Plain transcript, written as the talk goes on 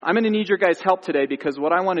I'm going to need your guys' help today because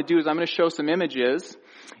what I want to do is I'm going to show some images,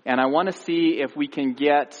 and I want to see if we can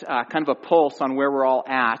get kind of a pulse on where we're all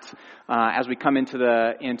at as we come into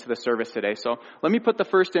the service today. So let me put the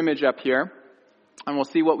first image up here, and we'll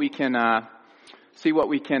see what we can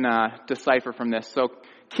decipher from this. So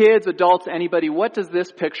kids, adults, anybody, what does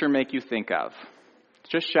this picture make you think of?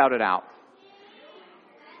 Just shout it out.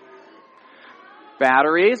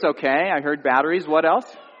 Batteries, okay. I heard batteries. What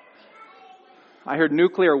else? I heard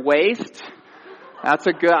nuclear waste. That's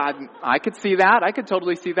a good, I could see that. I could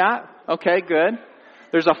totally see that. Okay, good.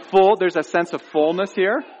 There's a sense of fullness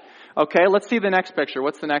here. Okay, let's see the next picture.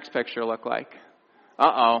 What's the next picture look like?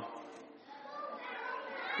 Uh-oh.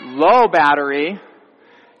 Low battery.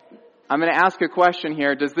 I'm going to ask a question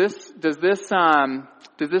here. Does this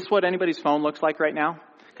what anybody's phone looks like right now?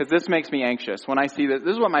 Because this makes me anxious. When I see this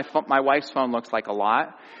is what my wife's phone looks like a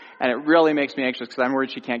lot. And it really makes me anxious because I'm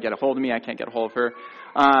worried she can't get a hold of me. I can't get a hold of her.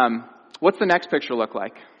 What's the next picture look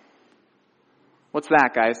like? What's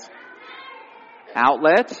that, guys?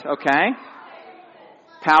 Outlet, okay.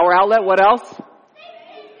 Power outlet, what else?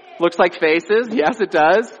 Looks like faces. Yes, it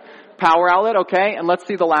does. Power outlet, okay. And let's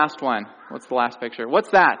see the last one. What's the last picture?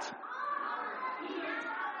 What's that?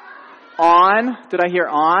 On. Did I hear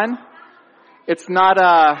on? It's not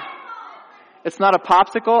a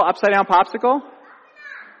popsicle, upside down popsicle?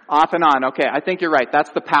 Off and on. Okay, I think you're right. That's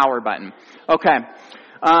the power button. Okay.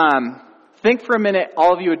 Think for a minute,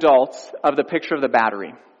 all of you adults, of the picture of the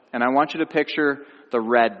battery. And I want you to picture the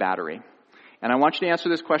red battery. And I want you to answer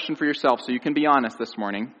this question for yourself so you can be honest this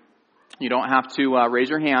morning. You don't have to raise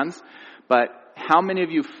your hands. But how many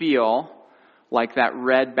of you feel like that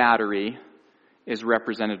red battery is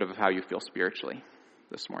representative of how you feel spiritually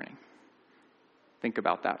this morning? Think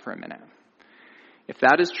about that for a minute. If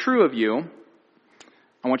that is true of you,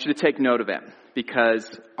 I want you to take note of it because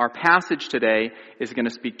our passage today is going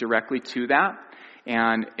to speak directly to that,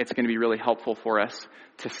 and it's going to be really helpful for us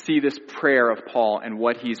to see this prayer of Paul and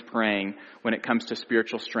what he's praying when it comes to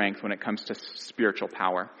spiritual strength, when it comes to spiritual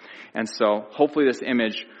power. And so hopefully this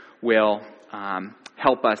image will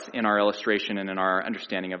help us in our illustration and in our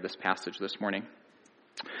understanding of this passage this morning.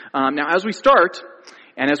 Now, as we start,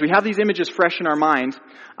 and as we have these images fresh in our mind,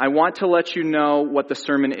 I want to let you know what the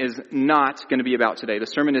sermon is not going to be about today. The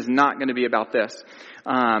sermon is not going to be about this.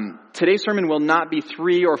 Today's sermon will not be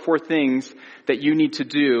 3 or 4 things that you need to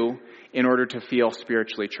do in order to feel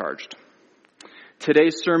spiritually charged.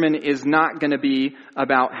 Today's sermon is not going to be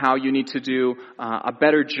about how you need to do a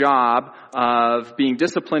better job of being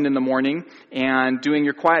disciplined in the morning and doing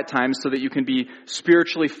your quiet time so that you can be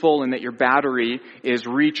spiritually full and that your battery is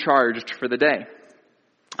recharged for the day.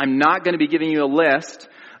 I'm not going to be giving you a list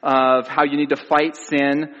of how you need to fight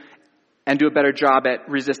sin and do a better job at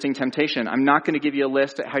resisting temptation. I'm not going to give you a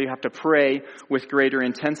list at how you have to pray with greater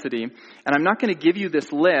intensity. And I'm not going to give you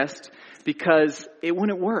this list because it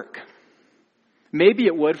wouldn't work. Maybe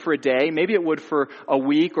it would for a day, maybe it would for a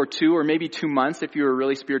week or 2 or maybe 2 months if you were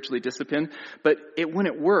really spiritually disciplined, but it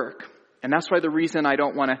wouldn't work. And that's why the reason I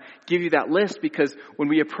don't want to give you that list, because when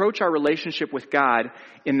we approach our relationship with God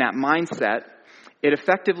in that mindset, it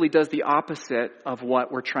effectively does the opposite of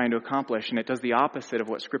what we're trying to accomplish, and it does the opposite of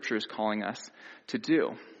what Scripture is calling us to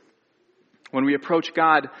do. When we approach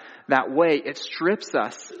God that way, it strips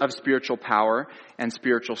us of spiritual power and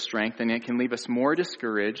spiritual strength, and it can leave us more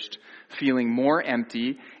discouraged, feeling more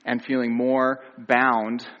empty, and feeling more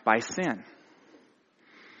bound by sin.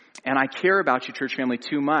 And I care about you, church family,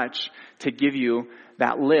 too much to give you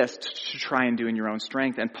that list to try and do in your own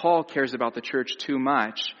strength. And Paul cares about the church too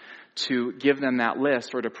much to give them that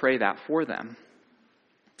list or to pray that for them.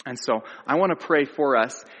 And so I want to pray for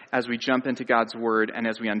us as we jump into God's Word and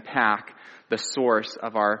as we unpack the source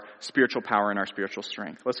of our spiritual power and our spiritual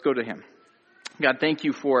strength. Let's go to Him. God, thank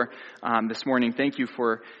you for this morning. Thank you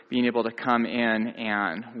for being able to come in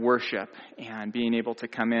and worship and being able to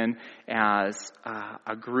come in as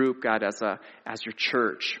a group, God, as your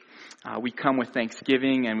church. We come with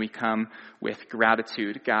thanksgiving and we come with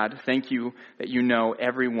gratitude. God, thank you that you know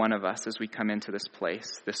every one of us as we come into this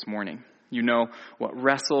place this morning. You know what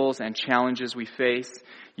wrestles and challenges we face.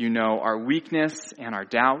 You know our weakness and our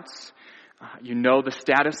doubts. You know the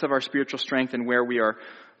status of our spiritual strength and where we are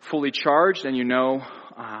fully charged, and you know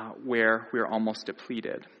where we're almost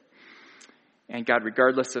depleted. And God,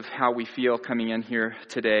 regardless of how we feel coming in here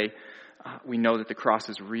today, we know that the cross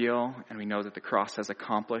is real, and we know that the cross has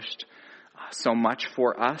accomplished so much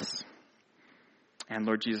for us. And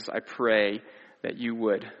Lord Jesus, I pray that you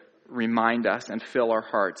would remind us and fill our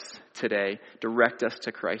hearts today, direct us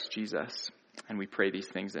to Christ Jesus. And we pray these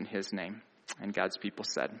things in His name. And God's people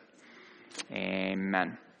said,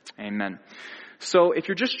 Amen. Amen. So if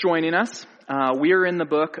you're just joining us, we are in the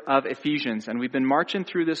book of Ephesians, and we've been marching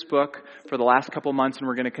through this book for the last couple months, and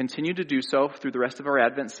we're going to continue to do so through the rest of our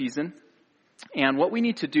Advent season. And what we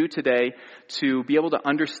need to do today to be able to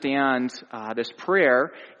understand this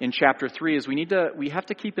prayer in chapter 3 is we have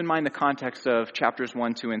to keep in mind the context of chapters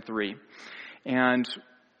 1, 2, and 3. And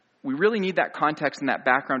we really need that context and that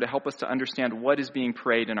background to help us to understand what is being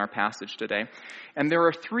prayed in our passage today. And there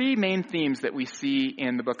are three main themes that we see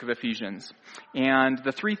in the book of Ephesians. And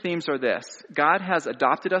the three themes are this: God has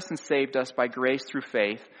adopted us and saved us by grace through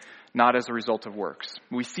faith, not as a result of works.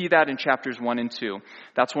 We see that in chapters 1 and 2.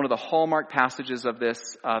 That's one of the hallmark passages of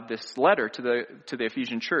this letter to the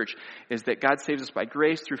Ephesian church, is that God saves us by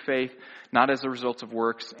grace through faith, not as a result of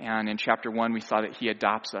works. And in chapter 1, we saw that he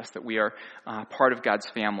adopts us, that we are part of God's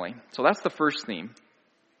family. So that's the first theme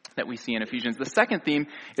that we see in Ephesians. The second theme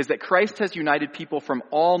is that Christ has united people from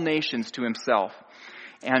all nations to himself,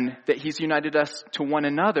 and that he's united us to one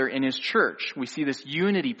another in his church. We see this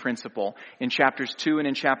unity principle in chapters 2 and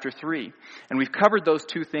in chapter 3. And we've covered those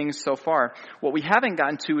two things so far. What we haven't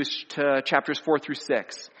gotten to is to chapters 4 through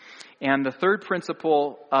 6. And the third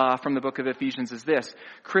principle from the book of Ephesians is this: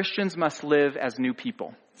 Christians must live as new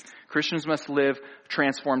people. Christians must live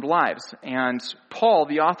transformed lives. And Paul,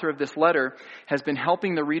 the author of this letter, has been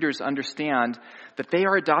helping the readers understand that they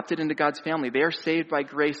are adopted into God's family. They are saved by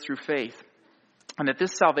grace through faith. And that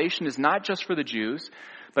this salvation is not just for the Jews,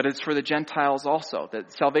 but it's for the Gentiles also.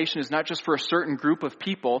 That salvation is not just for a certain group of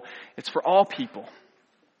people, it's for all people.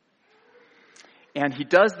 And he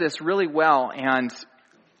does this really well, and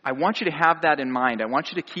I want you to have that in mind. I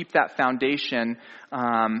want you to keep that foundation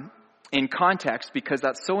in context, because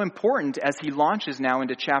that's so important as he launches now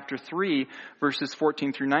into chapter 3, verses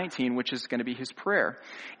 14 through 19, which is going to be his prayer.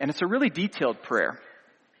 And it's a really detailed prayer.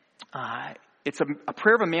 It's a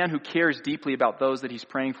prayer of a man who cares deeply about those that he's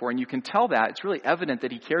praying for. And you can tell that. It's really evident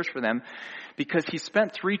that he cares for them, because he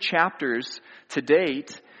spent 3 chapters to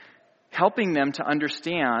date helping them to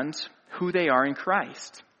understand who they are in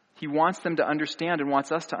Christ. He wants them to understand and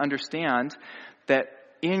wants us to understand that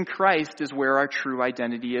in Christ is where our true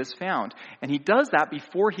identity is found. And he does that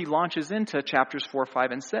before he launches into chapters 4,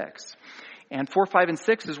 5, and 6. And 4, 5, and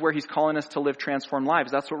 6 is where he's calling us to live transformed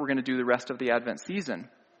lives. That's what we're going to do the rest of the Advent season.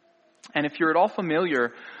 And if you're at all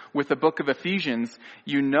familiar with the book of Ephesians,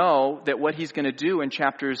 you know that what he's going to do in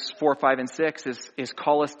chapters 4, 5, and 6 is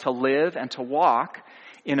call us to live and to walk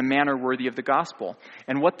in a manner worthy of the gospel.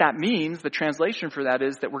 And what that means, the translation for that,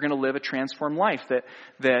 is that we're going to live a transformed life,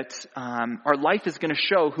 that our life is going to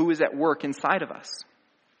show who is at work inside of us.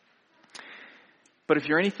 But if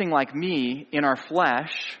you're anything like me, in our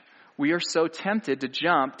flesh, we are so tempted to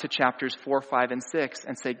jump to chapters 4, 5, and 6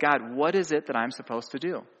 and say, God, what is it that I'm supposed to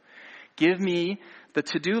do? Give me the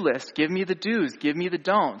to-do list. Give me the do's. Give me the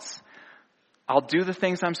don'ts. I'll do the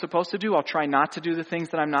things I'm supposed to do. I'll try not to do the things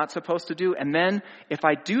that I'm not supposed to do. And then if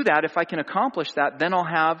I do that, if I can accomplish that, then I'll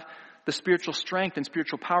have the spiritual strength and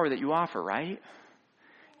spiritual power that you offer, right?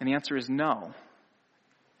 And the answer is no.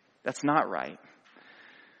 That's not right.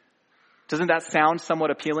 Doesn't that sound somewhat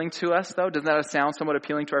appealing to us, though? Doesn't that sound somewhat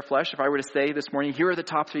appealing to our flesh? If I were to say this morning, here are the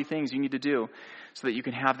top 3 things you need to do so that you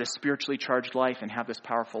can have this spiritually charged life and have this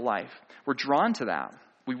powerful life. We're drawn to that.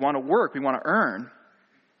 We want to work. We want to earn.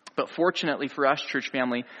 But fortunately for us, church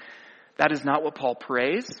family, that is not what Paul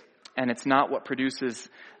prays, and it's not what produces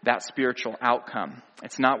that spiritual outcome.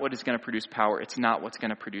 It's not what is going to produce power. It's not what's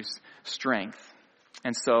going to produce strength.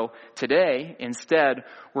 And so today, instead,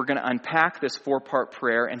 we're going to unpack this 4-part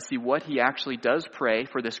prayer and see what he actually does pray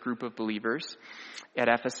for this group of believers at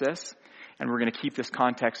Ephesus. And we're going to keep this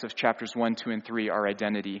context of chapters 1, 2, and 3, our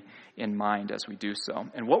identity, in mind as we do so.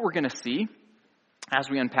 And what we're going to see as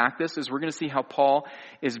we unpack this is we're going to see how Paul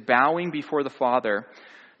is bowing before the Father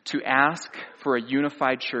to ask for a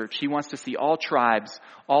unified church. He wants to see all tribes,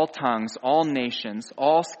 all tongues, all nations,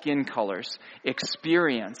 all skin colors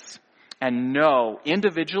experience and know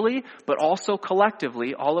individually, but also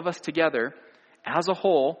collectively, all of us together, as a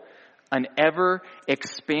whole, an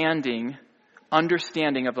ever-expanding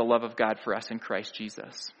understanding of the love of God for us in Christ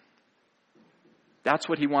Jesus. That's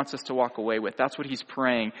what he wants us to walk away with. That's what he's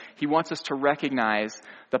praying. He wants us to recognize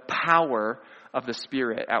the power of the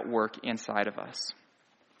Spirit at work inside of us.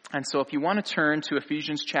 And so if you want to turn to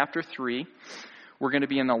Ephesians chapter 3, we're going to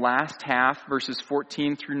be in the last half, verses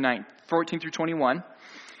 14 through 21.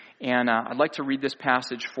 And I'd like to read this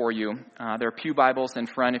passage for you. There are pew Bibles in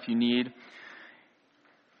front if you need.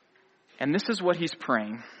 And this is what he's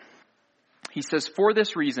praying. He says, for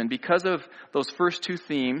this reason, because of those first 2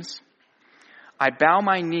 themes, I bow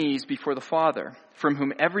my knees before the Father, from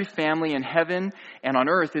whom every family in heaven and on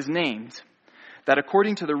earth is named, that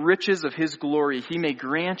according to the riches of his glory, he may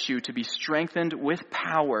grant you to be strengthened with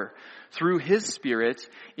power through his Spirit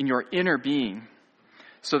in your inner being,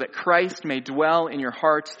 so that Christ may dwell in your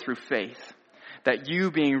hearts through faith, that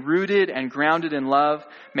you, being rooted and grounded in love,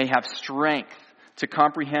 may have strength to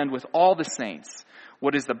comprehend with all the saints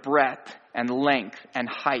what is the breadth and length and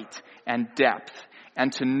height and depth,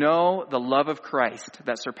 and to know the love of Christ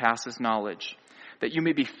that surpasses knowledge, that you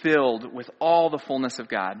may be filled with all the fullness of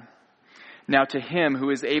God. Now to him who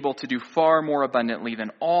is able to do far more abundantly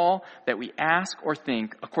than all that we ask or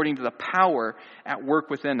think, according to the power at work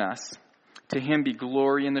within us, to him be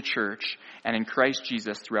glory in the church and in Christ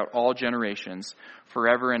Jesus throughout all generations,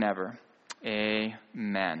 forever and ever.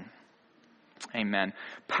 Amen. Amen.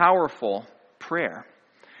 Powerful prayer.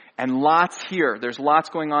 And lots here. There's lots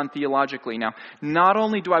going on theologically. Now, not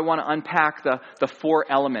only do I want to unpack the four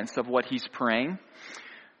elements of what he's praying,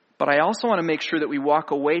 but I also want to make sure that we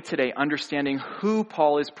walk away today understanding who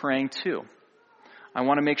Paul is praying to. I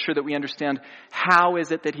want to make sure that we understand how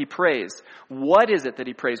is it that he prays? What is it that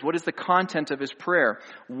he prays? What is the content of his prayer?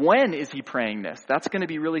 When is he praying this? That's going to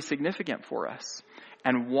be really significant for us.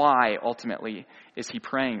 And why, ultimately, is he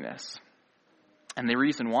praying this? And the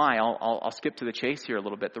reason why, I'll skip to the chase here a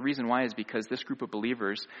little bit. The reason why is because this group of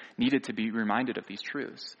believers needed to be reminded of these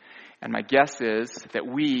truths. And my guess is that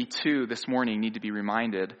we, too, this morning need to be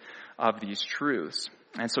reminded of these truths.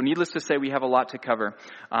 And so needless to say, we have a lot to cover.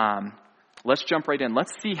 Let's jump right in.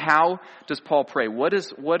 Let's see, how does Paul pray? What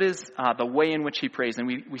is the way in which he prays? And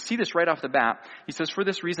we see this right off the bat. He says, for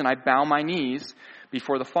this reason, I bow my knees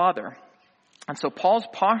before the Father. And so Paul's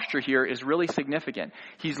posture here is really significant.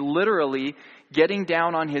 He's literally getting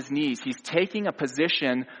down on his knees. He's taking a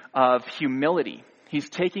position of humility. He's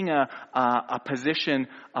taking a position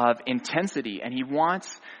of intensity, and he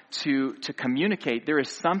wants to communicate there is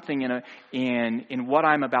something in what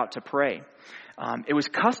I'm about to pray. It was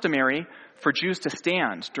customary for Jews to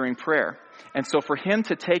stand during prayer. And so for him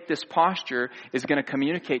to take this posture is going to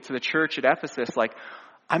communicate to the church at Ephesus, like,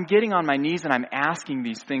 I'm getting on my knees and I'm asking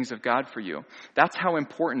these things of God for you. That's how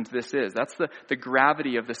important this is. That's the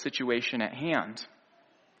gravity of the situation at hand.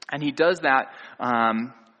 And he does that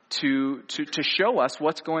to show us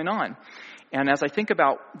what's going on. And as I think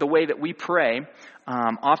about the way that we pray,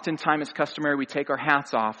 oftentimes it's customary we take our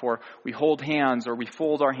hats off, or we hold hands, or we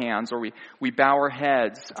fold our hands, or we bow our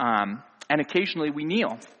heads, and occasionally we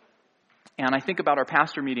kneel. And I think about our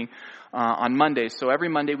pastor meeting on Mondays. So every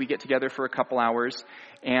Monday we get together for a couple hours,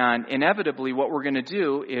 and inevitably what we're going to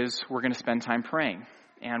do is we're going to spend time praying.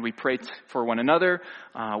 And we pray for one another,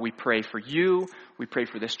 we pray for you, we pray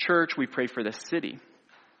for this church, we pray for this city.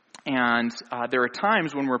 And there are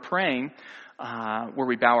times when we're praying where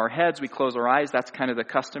we bow our heads, we close our eyes. That's kind of the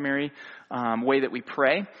customary way that we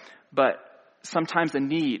pray. But sometimes a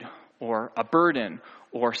need or a burden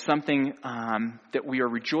or something that we are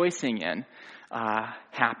rejoicing in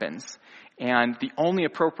happens. And the only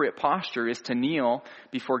appropriate posture is to kneel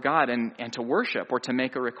before God and to worship or to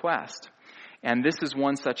make a request. And this is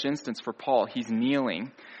one such instance for Paul. He's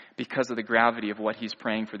kneeling because of the gravity of what he's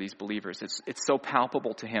praying for these believers. It's so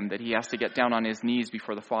palpable to him that he has to get down on his knees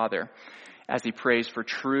before the Father as he prays for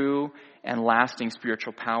true and lasting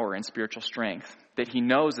spiritual power and spiritual strength that he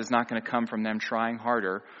knows is not going to come from them trying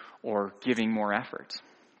harder or giving more effort.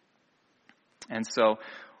 And so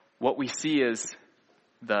what we see is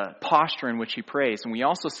the posture in which he prays. And we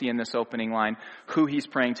also see in this opening line who he's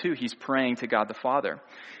praying to. He's praying to God the Father.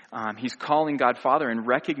 He's calling God Father and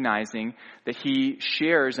recognizing that he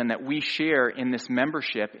shares and that we share in this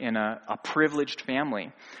membership in a privileged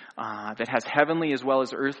family that has heavenly as well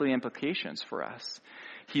as earthly implications for us.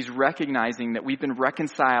 He's recognizing that we've been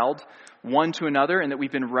reconciled one to another and that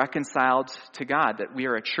we've been reconciled to God, that we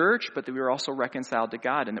are a church, but that we are also reconciled to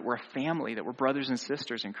God, and that we're a family, that we're brothers and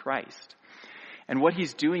sisters in Christ. And what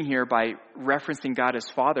he's doing here by referencing God as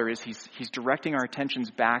Father is he's directing our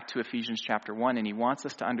attentions back to Ephesians chapter 1, and he wants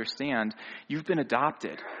us to understand, you've been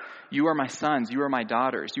adopted. You are my sons, you are my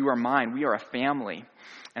daughters, you are mine, we are a family.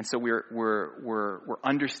 And so we're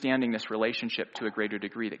understanding this relationship to a greater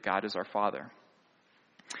degree, that God is our Father.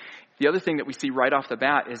 The other thing that we see right off the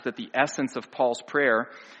bat is that the essence of Paul's prayer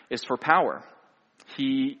is for power.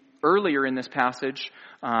 Earlier in this passage,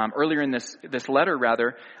 earlier in this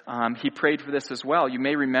letter, he prayed for this as well. You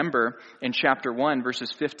may remember in chapter 1,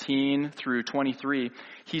 verses 15 through 23,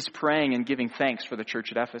 he's praying and giving thanks for the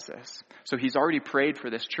church at Ephesus. So he's already prayed for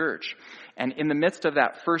this church. And in the midst of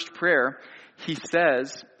that first prayer, he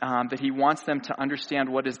says that he wants them to understand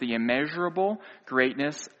what is the immeasurable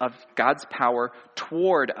greatness of God's power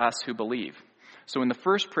toward us who believe. So in the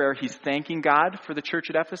first prayer, he's thanking God for the church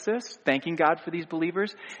at Ephesus, thanking God for these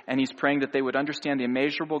believers, and he's praying that they would understand the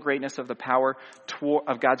immeasurable greatness of the power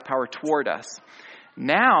of God's power toward us.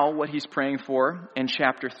 Now, what he's praying for in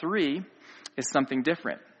chapter 3 is something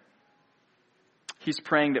different. He's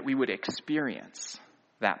praying that we would experience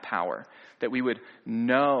that power, that we would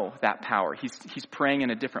know that power. He's praying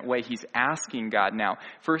in a different way. He's asking God now.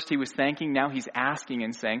 First he was thanking, now he's asking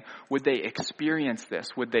and saying, would they experience this?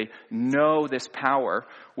 Would they know this power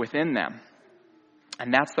within them?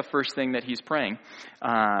 And that's the first thing that he's praying,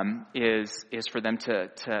 is for them to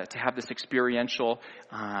have this experiential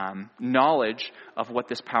knowledge of what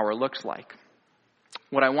this power looks like.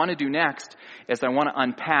 What I want to do next is I want to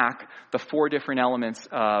unpack the 4 different elements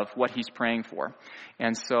of what he's praying for.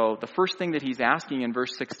 And so the first thing that he's asking in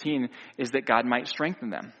verse 16 is that God might strengthen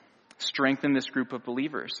them, strengthen this group of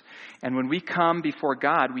believers. And when we come before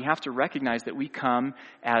God, we have to recognize that we come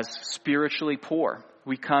as spiritually poor.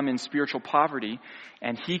 We come in spiritual poverty,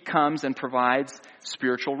 and he comes and provides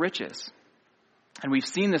spiritual riches. And we've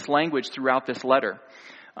seen this language throughout this letter.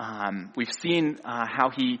 We've seen how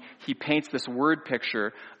he paints this word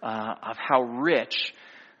picture of how rich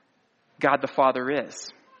God the Father is.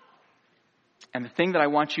 And the thing that I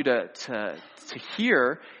want you to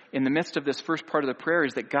hear in the midst of this first part of the prayer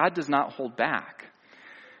is that God does not hold back.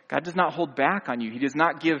 God does not hold back on you. He does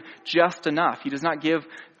not give just enough. He does not give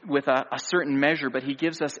with a certain measure, but he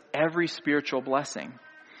gives us every spiritual blessing.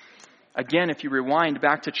 Again, if you rewind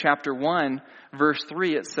back to chapter 1, verse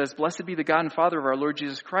 3, it says, "Blessed be the God and Father of our Lord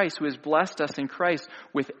Jesus Christ, who has blessed us in Christ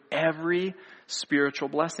with every spiritual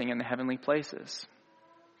blessing in the heavenly places."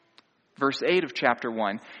 Verse 8 of chapter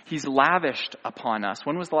 1, he's lavished upon us.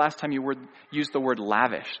 When was the last time you used the word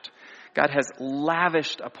lavished? God has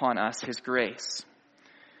lavished upon us his grace.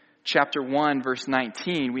 Chapter 1, verse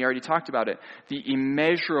 19, we already talked about it. The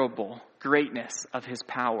immeasurable greatness of his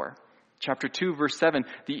power. Chapter 2, verse 7,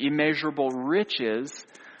 the immeasurable riches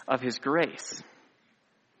of his grace.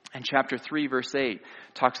 And chapter 3, verse 8,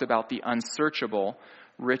 talks about the unsearchable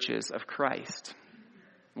riches of Christ.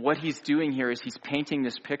 What he's doing here is he's painting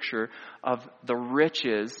this picture of the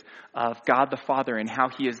riches of God the Father and how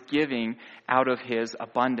he is giving out of his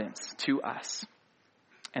abundance to us.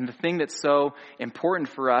 And the thing that's so important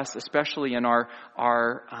for us, especially in our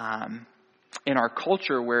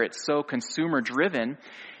culture where it's so consumer driven,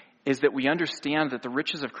 is that we understand that the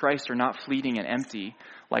riches of Christ are not fleeting and empty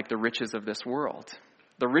like the riches of this world.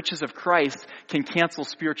 The riches of Christ can cancel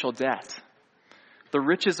spiritual debt. The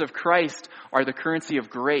riches of Christ are the currency of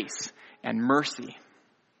grace and mercy.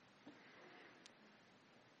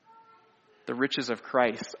 The riches of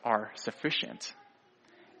Christ are sufficient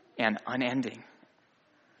and unending.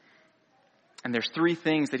 And there's 3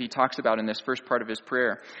 things that he talks about in this first part of his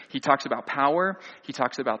prayer. He talks about power, he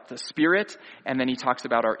talks about the Spirit, and then he talks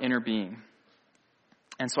about our inner being.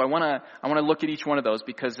 And so I want to look at each one of those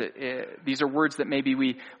because these are words that maybe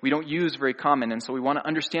we don't use very common. And so we want to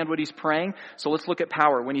understand what he's praying. So let's look at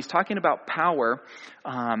power. When he's talking about power,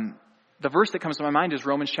 the verse that comes to my mind is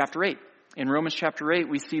Romans chapter 8. In Romans chapter 8,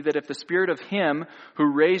 we see that if the Spirit of him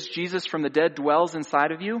who raised Jesus from the dead dwells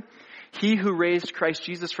inside of you, he who raised Christ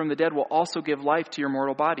Jesus from the dead will also give life to your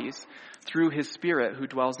mortal bodies through his Spirit who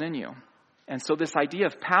dwells in you. And so this idea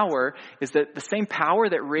of power is that the same power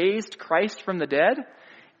that raised Christ from the dead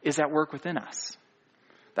is at work within us.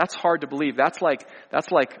 That's hard to believe. That's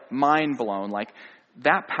like mind blown. Like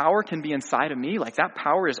that power can be inside of me. Like that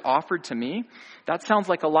power is offered to me. That sounds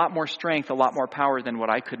like a lot more strength, a lot more power than what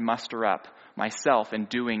I could muster up myself in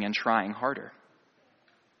doing and trying harder.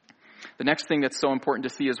 The next thing that's so important to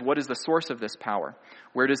see is what is the source of this power?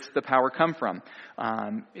 Where does the power come from?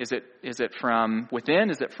 Is it from within?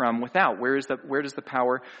 Is it from without? Where does the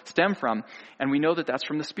power stem from? And we know that that's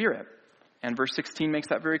from the Spirit. And verse 16 makes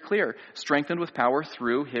that very clear. Strengthened with power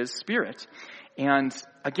through his Spirit. And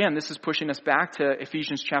again, this is pushing us back to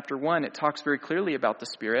Ephesians chapter 1. It talks very clearly about the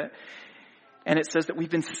Spirit. And it says that we've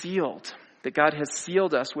been sealed. That God has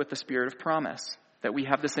sealed us with the Spirit of promise. That we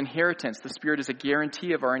have this inheritance. The Spirit is a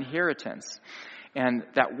guarantee of our inheritance. And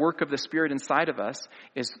that work of the Spirit inside of us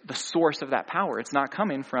is the source of that power. It's not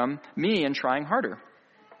coming from me and trying harder.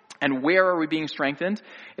 And where are we being strengthened?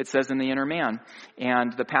 It says in the inner man.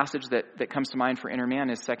 And the passage that comes to mind for inner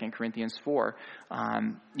man is 2 Corinthians 4.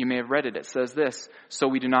 You may have read it. It says this, "So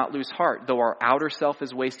we do not lose heart. Though our outer self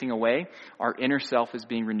is wasting away, our inner self is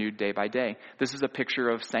being renewed day by day." This is a picture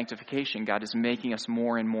of sanctification. God is making us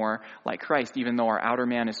more and more like Christ. Even though our outer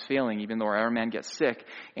man is failing, even though our outer man gets sick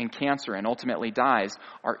and cancer and ultimately dies,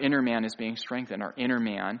 our inner man is being strengthened. Our inner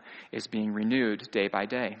man is being renewed day by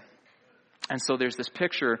day. And so there's this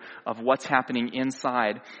picture of what's happening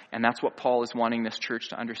inside, and that's what Paul is wanting this church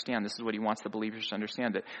to understand. This is what he wants the believers to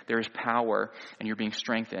understand, that there is power and you're being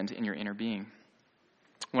strengthened in your inner being.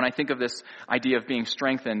 When I think of this idea of being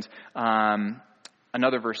strengthened,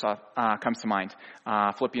 another verse comes to mind,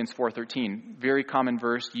 Philippians 4:13. Very common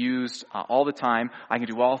verse used all the time. I can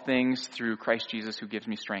do all things through Christ Jesus who gives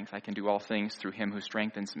me strength. I can do all things through him who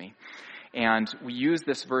strengthens me. And we use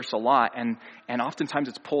this verse a lot, and oftentimes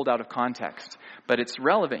it's pulled out of context. But it's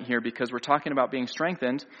relevant here because we're talking about being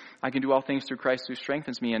strengthened. I can do all things through Christ who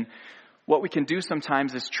strengthens me. And what we can do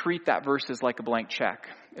sometimes is treat that verse as like a blank check.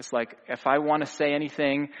 It's like, if I want to say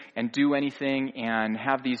anything and do anything and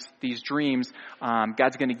have these dreams,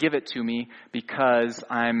 God's going to give it to me because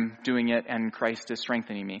I'm doing it and Christ is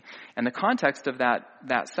strengthening me. And the context of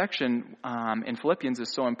that section in Philippians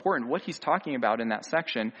is so important. What he's talking about in that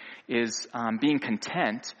section is being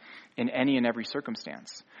content in any and every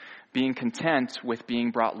circumstance. Being content with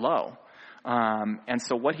being brought low. And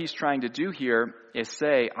so what he's trying to do here is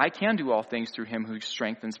say, I can do all things through him who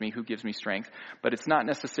strengthens me, who gives me strength. But it's not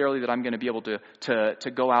necessarily that I'm going to be able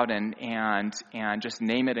to go out and just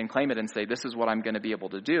name it and claim it and say, this is what I'm going to be able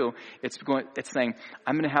to do. It's saying,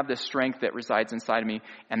 I'm going to have this strength that resides inside of me,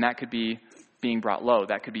 and that could be being brought low.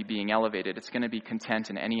 That could be being elevated. It's going to be content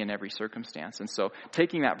in any and every circumstance. And so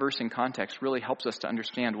taking that verse in context really helps us to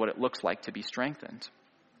understand what it looks like to be strengthened.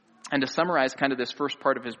 And to summarize kind of this first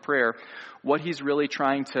part of his prayer, what he's really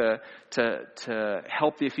trying to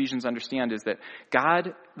help the Ephesians understand is that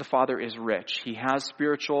God the Father is rich. He has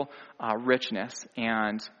spiritual richness,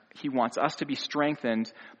 and he wants us to be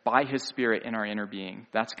strengthened by his Spirit in our inner being.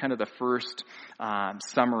 That's kind of the first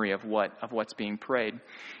summary of what's being prayed.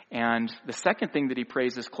 And the second thing that he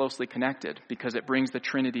prays is closely connected because it brings the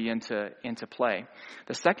Trinity into play.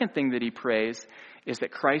 The second thing that he prays is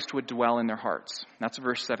that Christ would dwell in their hearts. That's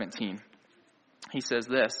verse 17. He says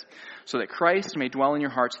this, so that Christ may dwell in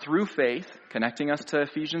your hearts through faith, connecting us to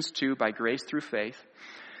Ephesians 2, by grace through faith,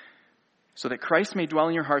 so that Christ may dwell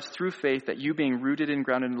in your hearts through faith, that you being rooted and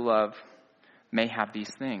grounded in love may have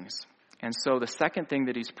these things. And so the second thing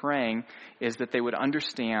that he's praying is that they would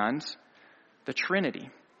understand the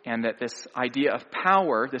Trinity, and that this idea of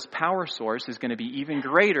power, this power source, is going to be even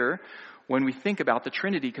greater when we think about the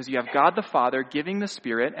Trinity, because you have God the Father giving the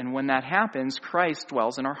Spirit, and when that happens, Christ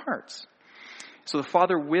dwells in our hearts. So the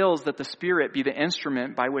Father wills that the Spirit be the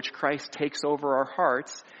instrument by which Christ takes over our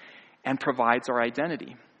hearts and provides our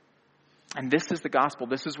identity. And this is the gospel.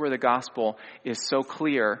 This is where the gospel is so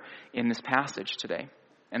clear in this passage today.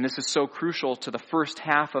 And this is so crucial to the first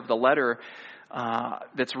half of the letter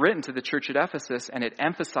that's written to the church at Ephesus, and it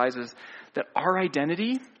emphasizes that our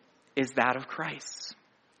identity is that of Christ.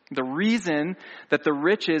 The reason that the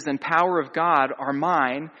riches and power of God are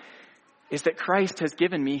mine is that Christ has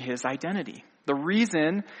given me his identity. The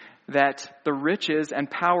reason that the riches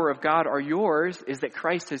and power of God are yours is that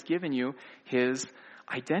Christ has given you his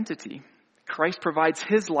identity. Christ provides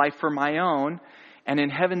his life for my own, and in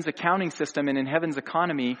heaven's accounting system and in heaven's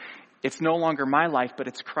economy, it's no longer my life, but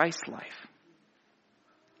it's Christ's life.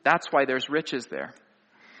 That's why there's riches there.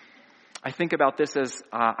 I think about this as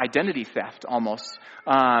identity theft almost,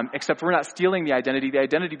 except we're not stealing the identity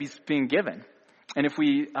is being given. And if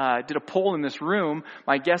we did a poll in this room,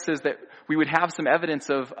 my guess is that we would have some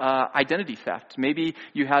evidence of identity theft. Maybe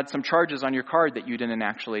you had some charges on your card that you didn't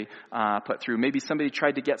actually put through. Maybe somebody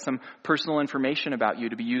tried to get some personal information about you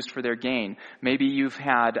to be used for their gain. Maybe you've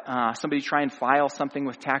had somebody try and file something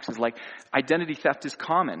with taxes. Like, identity theft is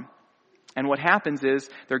common. And what happens is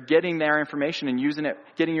they're getting their information and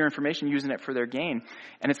getting your information, using it for their gain.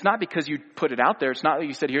 And it's not because you put it out there. It's not that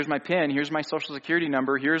you said, here's my PIN, here's my social security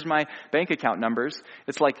number, here's my bank account numbers.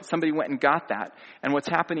 It's like somebody went and got that. And what's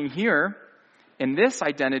happening here in this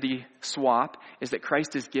identity swap is that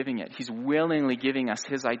Christ is giving it. He's willingly giving us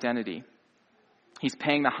his identity. He's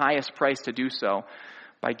paying the highest price to do so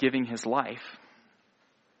by giving his life.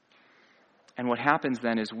 And what happens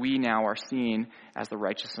then is we now are seen as the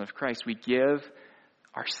righteousness of Christ. We give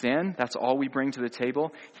our sin. That's all we bring to the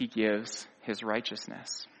table. He gives his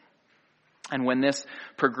righteousness. And when this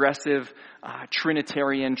progressive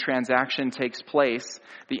Trinitarian transaction takes place,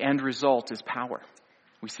 the end result is power.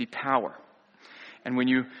 We see power. And when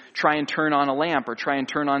you try and turn on a lamp or try and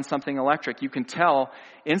turn on something electric, you can tell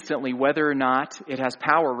instantly whether or not it has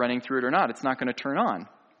power running through it or not. It's not going to turn on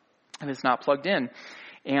if it's not plugged in.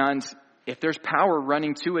 And if there's power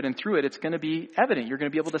running to it and through it, it's going to be evident. You're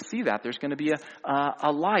going to be able to see that. There's going to be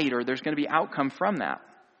a light, or there's going to be outcome from that.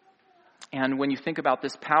 And when you think about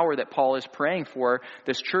this power that Paul is praying for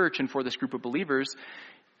this church and for this group of believers,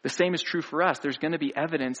 The same is true for us. There's going to be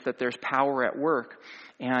evidence that there's power at work.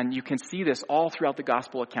 And you can see this all throughout the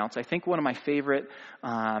gospel accounts. I think one of my favorite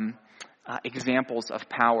examples of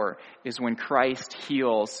power is when Christ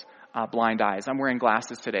heals blind eyes. I'm wearing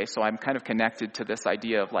glasses today, so I'm kind of connected to this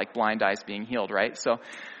idea of like blind eyes being healed, right? So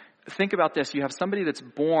think about this. You have somebody that's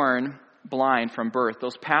born blind from birth.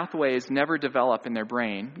 Those pathways never develop in their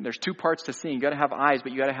brain. There's two parts to seeing. You got to have eyes,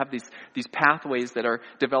 but you got to have these pathways that are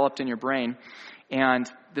developed in your brain. And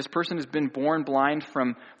this person has been born blind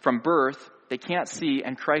from birth. They can't see,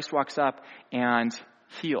 and Christ walks up and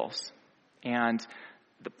heals. And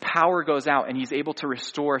the power goes out, and he's able to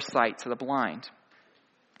restore sight to the blind.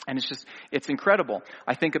 And it's incredible.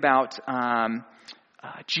 I think about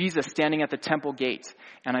Jesus standing at the temple gate.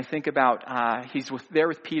 And I think about he's there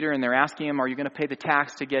with Peter, and they're asking him, are you going to pay the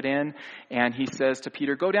tax to get in? And he says to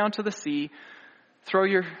Peter, go down to the sea, throw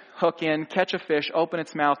your hook in, catch a fish, open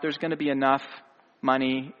its mouth. There's going to be enough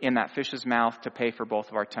money in that fish's mouth to pay for both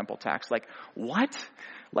of our temple tax. Like, what?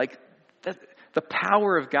 Like, the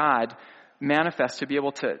power of God manifests to be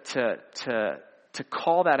able to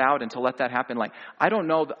call that out and to let that happen. Like, I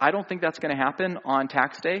don't think that's going to happen on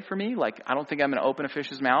tax day for me. Like, I don't think I'm going to open a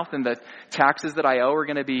fish's mouth and the taxes that I owe are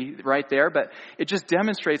going to be right there. But it just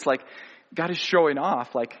demonstrates, like, God is showing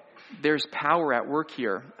off. Like, there's power at work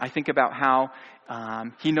here. I think about how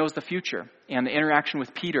he knows the future and the interaction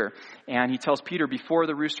with Peter. And he tells Peter, before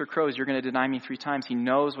the rooster crows, you're going to deny me 3 times. He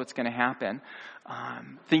knows what's going to happen.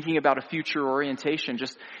 Thinking about a future orientation,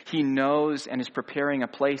 he knows and is preparing a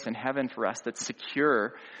place in heaven for us that's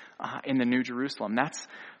secure in the New Jerusalem. That's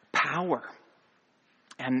power.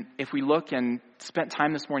 And if we look and spent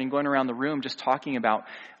time this morning going around the room just talking about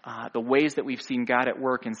the ways that we've seen God at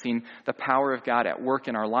work and seen the power of God at work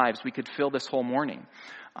in our lives, we could fill this whole morning.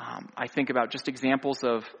 I think about just examples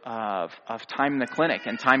of time in the clinic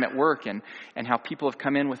and time at work and how people have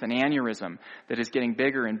come in with an aneurysm that is getting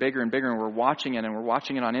bigger and bigger and bigger, and we're watching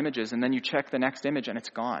it on images, and then you check the next image and it's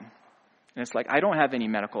gone. And it's like, I don't have any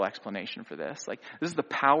medical explanation for this. Like, this is the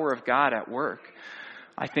power of God at work.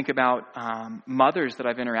 I think about mothers that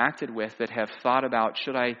I've interacted with that have thought about,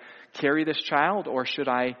 should I carry this child or should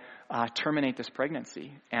I terminate this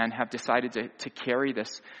pregnancy, and have decided to carry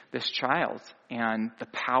this child, and the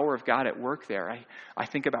power of God at work there. I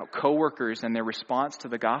think about coworkers and their response to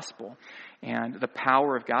the gospel and the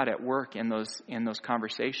power of God at work in those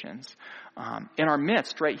conversations. In our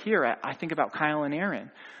midst right here, I think about Kyle and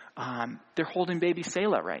Aaron. They're holding baby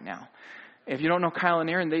Selah right now. If you don't know Kyle and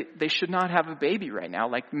Aaron, they should not have a baby right now.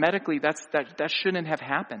 Like, medically, that shouldn't have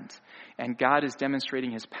happened. And God is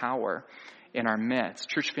demonstrating his power in our midst.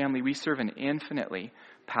 Church family, we serve an infinitely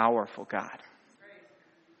powerful God.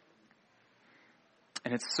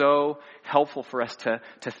 And it's so helpful for us to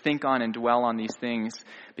think on and dwell on these things,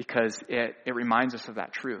 because it reminds us of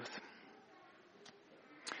that truth.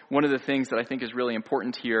 One of the things that I think is really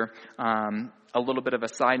important here, a little bit of a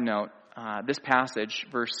side note, this passage,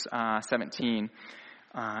 verse 17,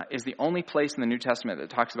 is the only place in the New Testament that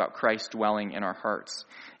talks about Christ dwelling in our hearts.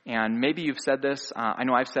 And maybe you've said this. I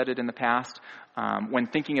know I've said it in the past. When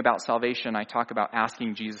thinking about salvation, I talk about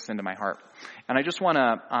asking Jesus into my heart. And I just want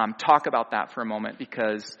to talk about that for a moment,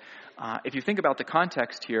 because if you think about the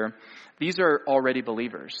context here, these are already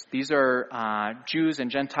believers. These are Jews and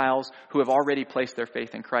Gentiles who have already placed their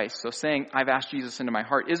faith in Christ. So saying, I've asked Jesus into my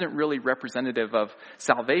heart, isn't really representative of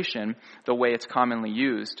salvation the way it's commonly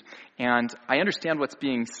used. And I understand what's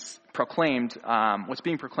being proclaimed. What's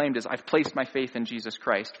being proclaimed is, I've placed my faith in Jesus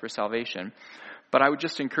Christ for salvation. But I would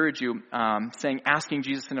just encourage you, saying asking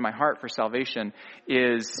Jesus into my heart for salvation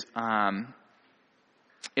is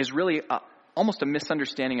really almost a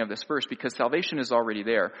misunderstanding of this verse, because salvation is already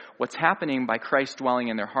there. What's happening by Christ dwelling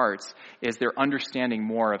in their hearts is they're understanding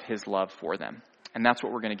more of his love for them. And that's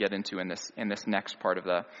what we're going to get into in this next part of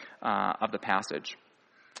the passage.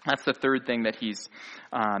 That's the third thing that he's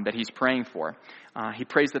praying for. He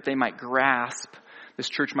prays that this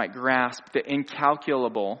church might grasp the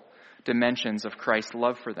incalculable dimensions of Christ's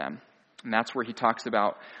love for them. And that's where he talks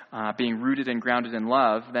about being rooted and grounded in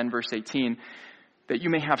love. Then verse 18, that you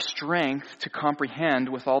may have strength to comprehend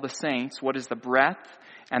with all the saints what is the breadth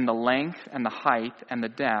and the length and the height and the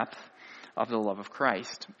depth of the love of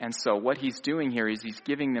Christ. And so what he's doing here is he's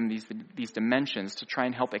giving them these dimensions to try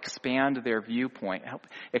and help expand their viewpoint, help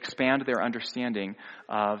expand their understanding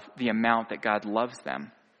of the amount that God loves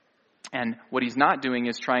them. And what he's not doing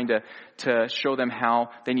is trying to show them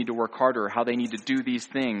how they need to work harder or how they need to do these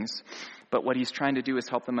things. But what he's trying to do is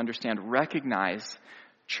help them understand, recognize,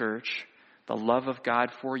 church, the love of God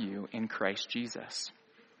for you in Christ Jesus.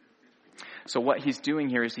 So what he's doing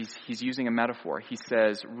here is he's using a metaphor. He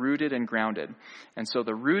says rooted and grounded. And so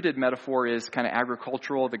the rooted metaphor is kind of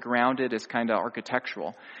agricultural. The grounded is kind of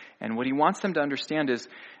architectural. And what he wants them to understand is,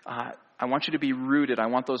 I want you to be rooted. I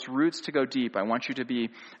want those roots to go deep. I want you to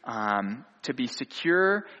be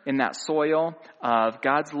secure in that soil of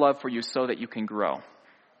God's love for you so that you can grow.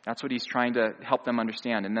 That's what he's trying to help them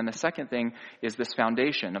understand. And then the second thing is this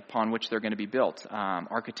foundation upon which they're going to be built,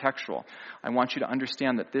 architectural. I want you to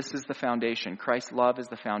understand that this is the foundation. Christ's love is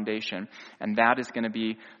the foundation, and that is going to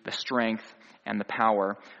be the strength and the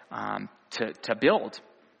power to build.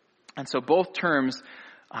 And so both terms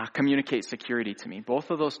communicate security to me. Both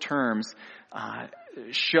of those terms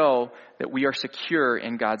show that we are secure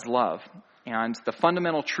in God's love. And the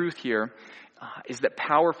fundamental truth here is that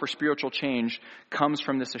power for spiritual change comes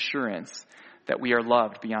from this assurance that we are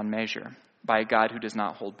loved beyond measure by a God who does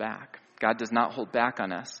not hold back. God does not hold back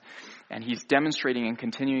on us. And he's demonstrating and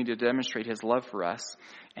continuing to demonstrate his love for us.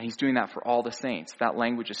 And he's doing that for all the saints. That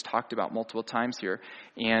language is talked about multiple times here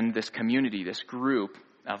in this community, this group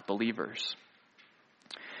of believers.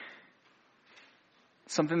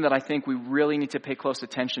 Something that I think we really need to pay close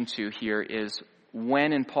attention to here is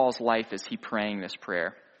when in Paul's life is he praying this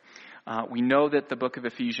prayer? We know that the book of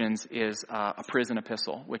Ephesians is a prison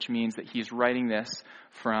epistle, which means that he's writing this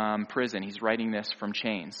from prison. He's writing this from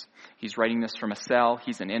chains. He's writing this from a cell.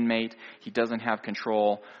 He's an inmate. He doesn't have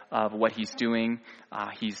control of what he's doing.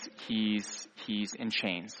 He's in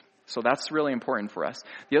chains. So that's really important for us.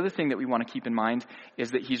 The other thing that we want to keep in mind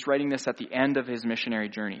is that he's writing this at the end of his missionary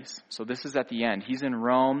journeys. So this is at the end. He's in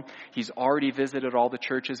Rome. He's already visited all the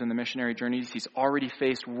churches in the missionary journeys. He's already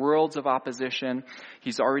faced worlds of opposition.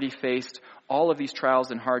 He's already faced all of these trials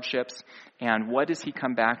and hardships. And what does he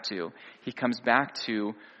come back to? He comes back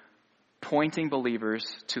to pointing believers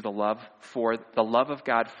to the love of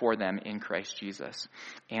God for them in Christ Jesus.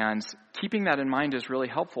 And keeping that in mind is really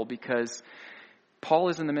helpful because Paul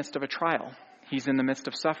is in the midst of a trial. He's in the midst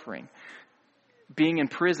of suffering. Being in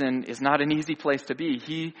prison is not an easy place to be.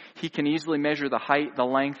 He can easily measure the height, the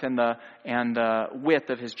length, and the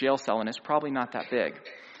width of his jail cell, and it's probably not that big.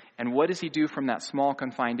 And what does he do from that small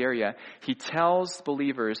confined area? He tells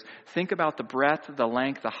believers, think about the breadth, the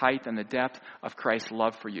length, the height, and the depth of Christ's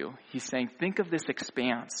love for you. He's saying, think of this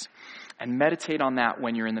expanse and meditate on that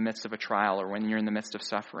when you're in the midst of a trial or when you're in the midst of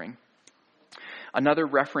suffering. Another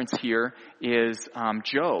reference here is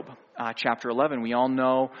Job, chapter 11. We all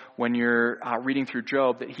know when you're reading through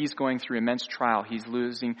Job that he's going through immense trial. He's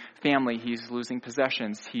losing family. He's losing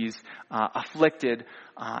possessions. He's afflicted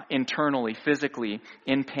internally, physically,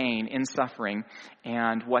 in pain, in suffering.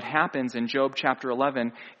 And what happens in Job chapter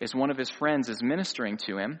 11 is one of his friends is ministering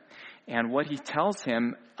to him. And what he tells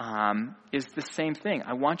him is the same thing.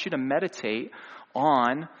 I want you to meditate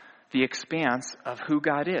on the expanse of who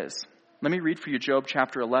God is. Let me read for you Job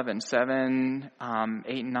chapter 11, 7, 8,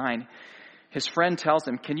 and 9. His friend tells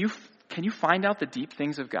him, Can you find out the deep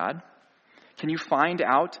things of God? Can you find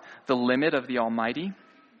out the limit of the Almighty?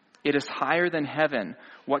 It is higher than heaven.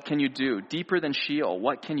 What can you do? Deeper than Sheol.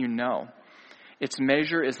 What can you know? Its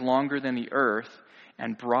measure is longer than the earth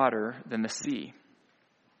and broader than the sea.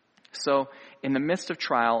 So in the midst of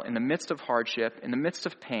trial, in the midst of hardship, in the midst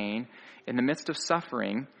of pain, in the midst of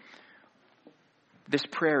suffering, this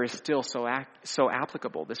prayer is still so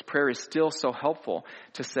applicable. This prayer is still so helpful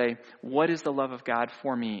to say, what is the love of God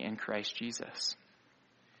for me in Christ Jesus?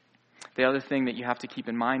 The other thing that you have to keep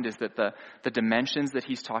in mind is that the dimensions that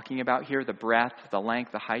he's talking about here, the breadth, the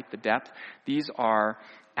length, the height, the depth, these are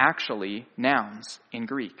actually nouns in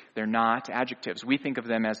Greek. They're not adjectives. We think of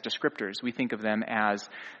them as descriptors. We think of them as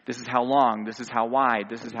this is how long, this is how wide,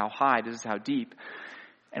 this is how high, this is how deep.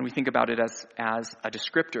 And we think about it as a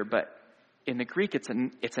descriptor, but in the Greek, it's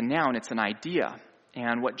a noun, it's an idea.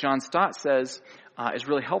 And what John Stott says is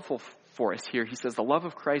really helpful for us here. He says the love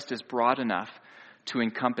of Christ is broad enough to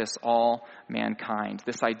encompass all mankind.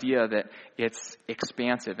 This idea that it's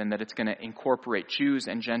expansive and that it's going to incorporate Jews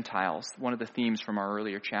and Gentiles, one of the themes from our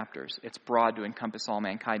earlier chapters. It's broad to encompass all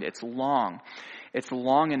mankind. It's long. It's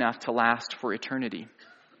long enough to last for eternity.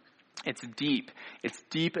 It's deep. It's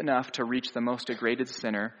deep enough to reach the most degraded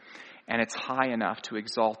sinner, and it's high enough to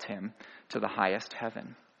exalt him to the highest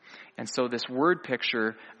heaven. And so this word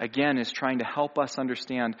picture, again, is trying to help us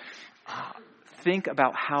understand, think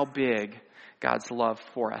about how big God's love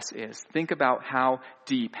for us is. Think about how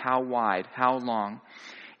deep, how wide, how long.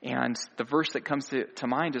 And the verse that comes to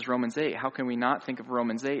mind is Romans 8. How can we not think of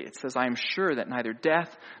Romans 8? It says, I am sure that neither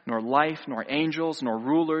death, nor life, nor angels, nor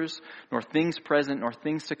rulers, nor things present, nor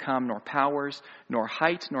things to come, nor powers, nor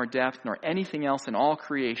height, nor depth, nor anything else in all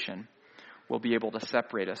creation will be able to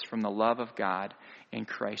separate us from the love of God in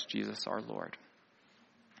Christ Jesus our Lord.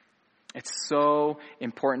 It's so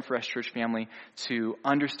important for us, church family, to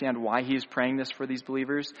understand why he is praying this for these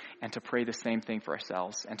believers and to pray the same thing for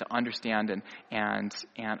ourselves and to understand and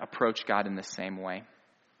approach God in the same way.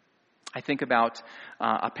 I think about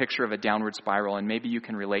a picture of a downward spiral, and maybe you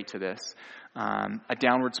can relate to this. A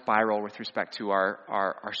downward spiral with respect to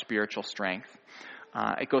our spiritual strength.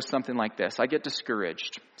 It goes something like this. I get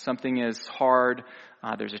discouraged. Something is hard.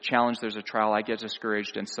 There's a challenge. There's a trial. I get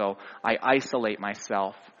discouraged, and so I isolate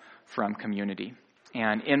myself from community.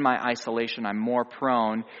 And in my isolation, I'm more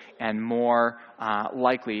prone and more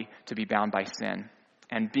likely to be bound by sin.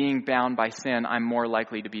 And being bound by sin, I'm more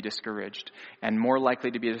likely to be discouraged. And more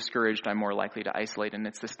likely to be discouraged, I'm more likely to isolate. And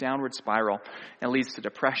it's this downward spiral. And it leads to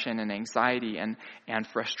depression and anxiety and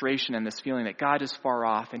frustration and this feeling that God is far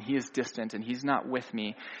off and he is distant and he's not with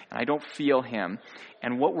me and I don't feel him.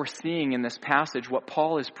 And what we're seeing in this passage, what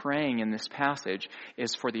Paul is praying in this passage,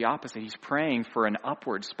 is for the opposite. He's praying for an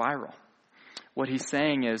upward spiral. What he's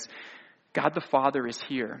saying is, God the Father is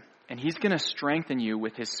here. And he's going to strengthen you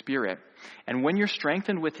with his Spirit. And when you're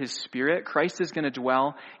strengthened with his Spirit, Christ is going to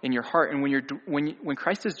dwell in your heart. And when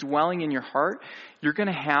Christ is dwelling in your heart, you're going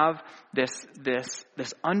to have this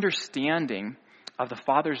understanding of the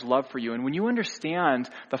Father's love for you. And when you understand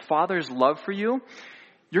the Father's love for you,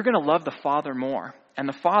 you're going to love the Father more. And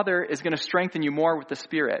the Father is going to strengthen you more with the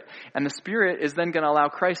Spirit. And the Spirit is then going to allow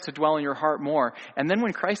Christ to dwell in your heart more. And then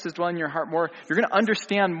when Christ is dwelling in your heart more, you're going to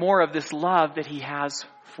understand more of this love that he has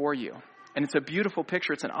for you. And it's a beautiful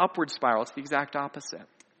picture. It's an upward spiral. It's the exact opposite.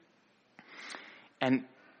 And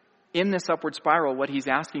in this upward spiral, what he's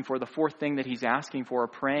asking for, the fourth thing that he's asking for or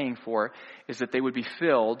praying for, is that they would be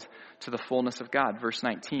filled to the fullness of God. Verse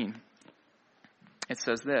 19. It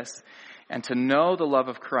says this, and to know the love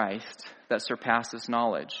of Christ that surpasses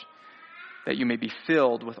knowledge, that you may be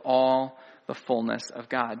filled with all the fullness of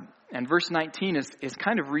God. And verse 19 is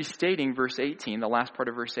kind of restating verse 18, the last part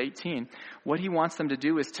of verse 18. What he wants them to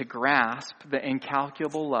do is to grasp the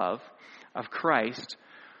incalculable love of Christ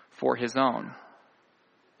for his own.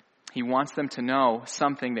 He wants them to know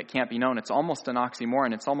something that can't be known. It's almost an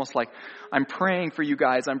oxymoron. It's almost like, I'm praying for you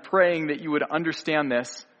guys. I'm praying that you would understand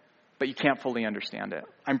this, but you can't fully understand it.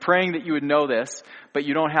 I'm praying that you would know this, but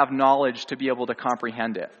you don't have knowledge to be able to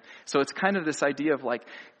comprehend it. So it's kind of this idea of like,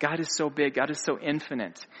 God is so big, God is so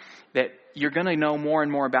infinite, that you're going to know more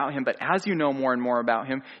and more about him. But as you know more and more about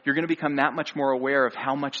him, you're going to become that much more aware of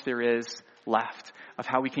how much there is left, of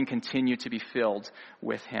how we can continue to be filled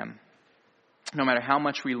with him. No matter how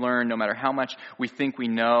much we learn, no matter how much we think we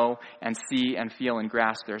know and see and feel and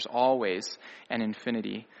grasp, there's always an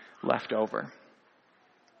infinity left over.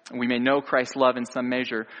 We may know Christ's love in some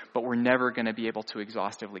measure, but we're never going to be able to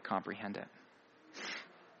exhaustively comprehend it.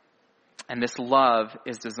 And this love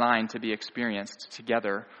is designed to be experienced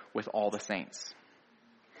together with all the saints.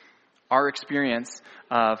 Our experience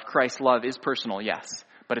of Christ's love is personal, yes,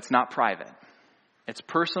 but it's not private. It's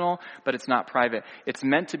personal, but it's not private. It's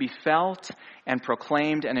meant to be felt and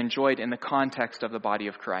proclaimed and enjoyed in the context of the body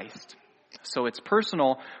of Christ. So it's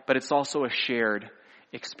personal, but it's also a shared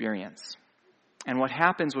experience. And what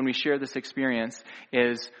happens when we share this experience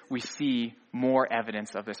is we see more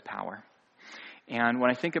evidence of this power. And when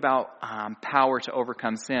I think about power to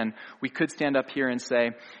overcome sin, we could stand up here and say,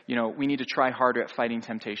 we need to try harder at fighting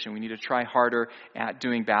temptation. We need to try harder at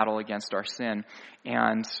doing battle against our sin.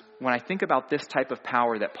 And when I think about this type of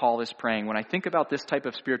power that Paul is praying, when I think about this type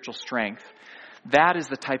of spiritual strength, that is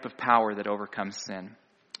the type of power that overcomes sin.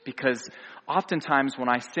 Because oftentimes when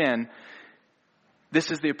I sin,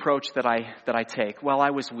 this is the approach that I take. Well, I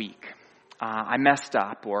was weak. I messed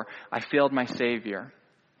up, or I failed my Savior.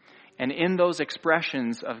 And in those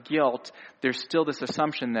expressions of guilt, there's still this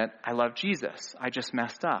assumption that I love Jesus. I just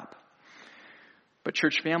messed up. But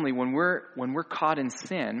church family, when we're caught in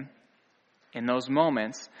sin, in those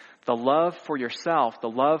moments, the love for yourself, the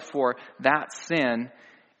love for that sin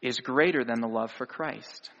is greater than the love for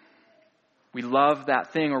Christ. We love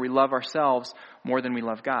that thing or we love ourselves more than we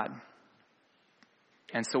love God.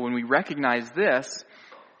 And so when we recognize this,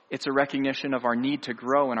 it's a recognition of our need to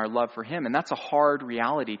grow in our love for him. And that's a hard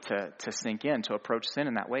reality to sink in, to approach sin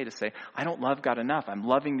in that way, to say, I don't love God enough. I'm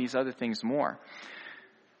loving these other things more.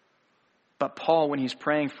 But Paul, when he's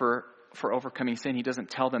praying for overcoming sin, he doesn't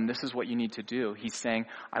tell them this is what you need to do. He's saying,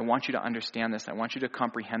 I want you to understand this. I want you to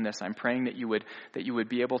comprehend this. I'm praying that you would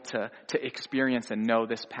be able to experience and know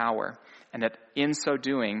this power. And that in so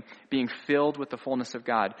doing, being filled with the fullness of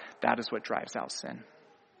God, that is what drives out sin.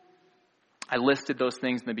 I listed those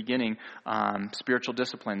things in the beginning, spiritual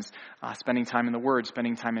disciplines, spending time in the Word,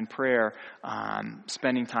 spending time in prayer,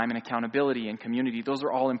 spending time in accountability and community. Those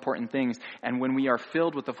are all important things. And when we are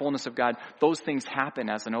filled with the fullness of God, those things happen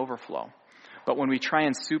as an overflow. But when we try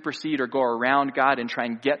and supersede or go around God and try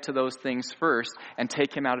and get to those things first and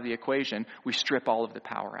take Him out of the equation, we strip all of the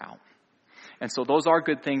power out. And so those are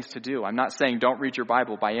good things to do. I'm not saying don't read your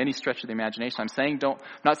Bible by any stretch of the imagination. I'm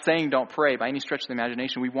not saying don't pray by any stretch of the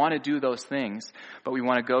imagination. We want to do those things, but we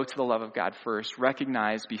want to go to the love of God first,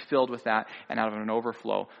 recognize, be filled with that, and out of an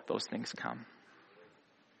overflow, those things come.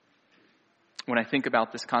 When I think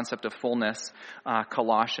about this concept of fullness,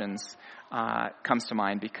 Colossians comes to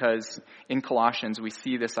mind, because in Colossians we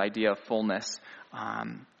see this idea of fullness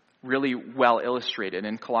really well illustrated.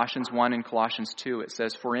 In Colossians 1 and Colossians 2, it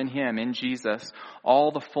says, "For in Him, in Jesus,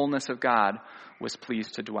 all the fullness of God was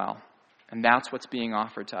pleased to dwell." And that's what's being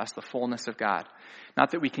offered to us, the fullness of God.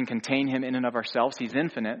 Not that we can contain Him in and of ourselves, He's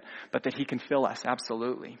infinite, but that He can fill us,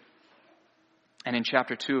 absolutely. And in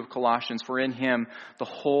chapter 2 of Colossians, "For in Him, the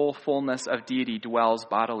whole fullness of deity dwells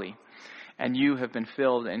bodily, and you have been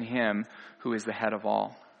filled in Him who is the head of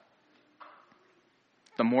all."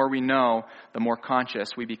 The more we know, the more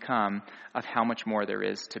conscious we become of how much more there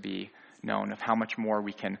is to be known, of how much more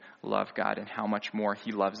we can love God and how much more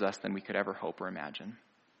He loves us than we could ever hope or imagine.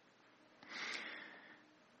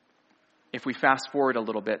 If we fast forward a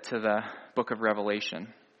little bit to the book of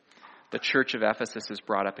Revelation, the church of Ephesus is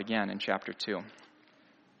brought up again in chapter 2.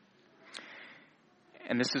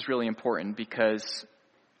 And this is really important because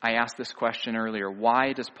I asked this question earlier.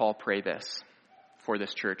 Why does Paul pray this for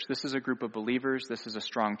this church? This is a group of believers. This is a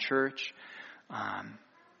strong church.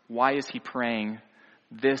 Why is he praying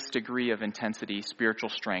this degree of intensity, spiritual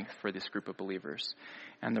strength for this group of believers?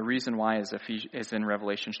 And the reason why is in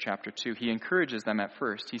Revelation chapter 2. He encourages them at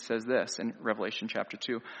first. He says this in Revelation chapter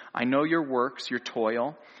 2. "I know your works, your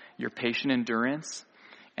toil, your patient endurance,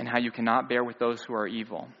 and how you cannot bear with those who are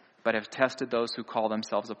evil, but have tested those who call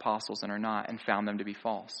themselves apostles and are not, and found them to be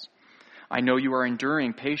false. I know you are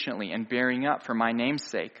enduring patiently and bearing up for my name's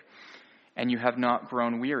sake, and you have not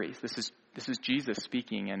grown weary." This is Jesus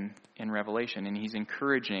speaking in Revelation, and he's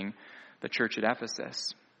encouraging the church at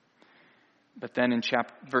Ephesus. But then in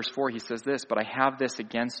verse 4 he says this, "But I have this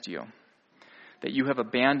against you, that you have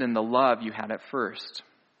abandoned the love you had at first.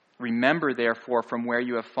 Remember, therefore, from where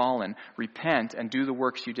you have fallen. Repent and do the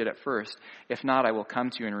works you did at first. If not, I will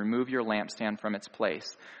come to you and remove your lampstand from its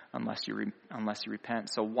place, unless you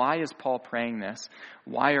repent." So why is Paul praying this?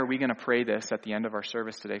 Why are we going to pray this at the end of our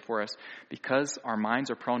service today for us? Because our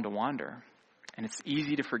minds are prone to wander. And it's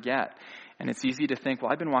easy to forget. And it's easy to think,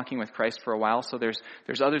 well, I've been walking with Christ for a while, so there's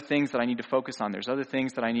other things that I need to focus on. There's other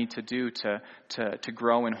things that I need to do to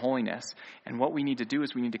grow in holiness. And what we need to do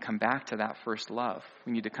is we need to come back to that first love.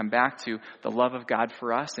 We need to come back to the love of God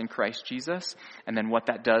for us in Christ Jesus, and then what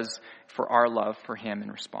that does for our love for Him in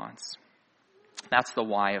response. That's the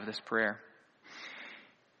why of this prayer.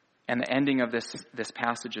 And the ending of this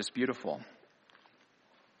passage is beautiful.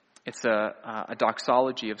 It's a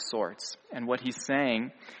doxology of sorts. And what he's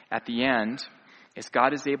saying at the end is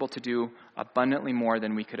God is able to do abundantly more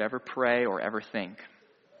than we could ever pray or ever think.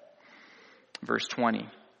 Verse 20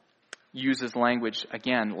 uses language,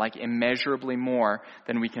 again, like immeasurably more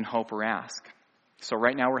than we can hope or ask. So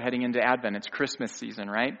right now we're heading into Advent. It's Christmas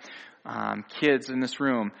season, right? Kids in this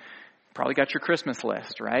room probably got your Christmas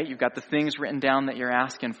list, right? You've got the things written down that you're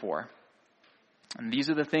asking for. And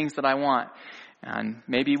these are the things that I want. And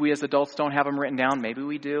maybe we as adults don't have them written down. Maybe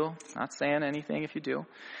we do. Not saying anything if you do.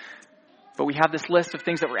 But we have this list of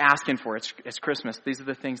things that we're asking for. It's Christmas. These are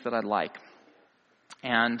the things that I'd like.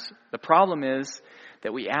 And the problem is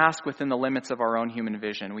that we ask within the limits of our own human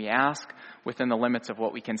vision. We ask within the limits of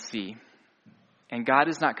what we can see. And God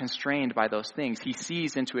is not constrained by those things. He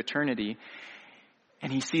sees into eternity.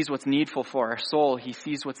 And He sees what's needful for our soul. He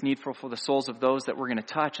sees what's needful for the souls of those that we're going to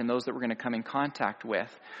touch and those that we're going to come in contact with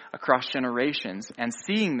across generations. And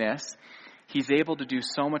seeing this, He's able to do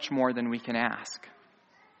so much more than we can ask.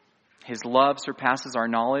 His love surpasses our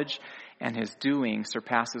knowledge, and His doing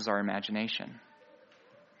surpasses our imagination.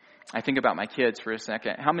 I think about my kids for a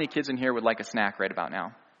second. How many kids in here would like a snack right about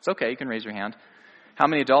now? It's okay, you can raise your hand. How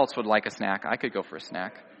many adults would like a snack? I could go for a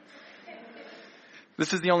snack.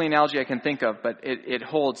 This is the only analogy I can think of, but it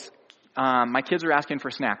holds. My kids are asking for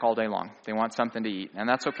a snack all day long. They want something to eat, and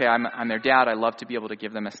that's okay. I'm their dad. I love to be able to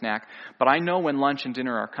give them a snack. But I know when lunch and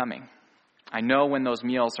dinner are coming. I know when those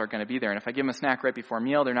meals are going to be there. And if I give them a snack right before a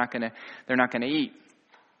meal, they're not going to eat.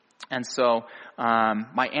 And so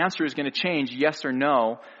my answer is going to change yes or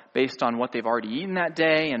no based on what they've already eaten that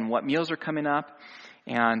day and what meals are coming up.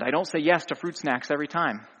 And I don't say yes to fruit snacks every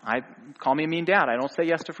time. Call me a mean dad. I don't say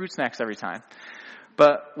yes to fruit snacks every time.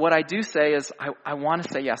 But what I do say is I want to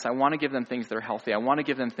say yes. I want to give them things that are healthy. I want to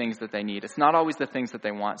give them things that they need. It's not always the things that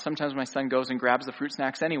they want. Sometimes my son goes and grabs the fruit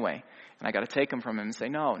snacks anyway. And I got to take them from him and say,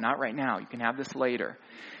 no, not right now. You can have this later.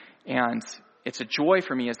 And it's a joy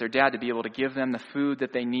for me as their dad to be able to give them the food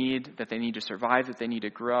that they need to survive, that they need to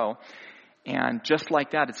grow. And just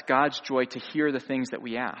like that, it's God's joy to hear the things that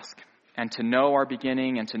we ask and to know our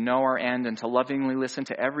beginning and to know our end and to lovingly listen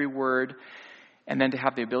to every word, and then to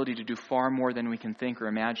have the ability to do far more than we can think or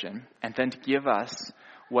imagine, and then to give us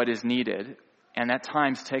what is needed, and at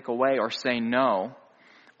times take away or say no,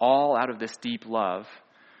 all out of this deep love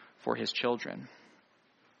for his children.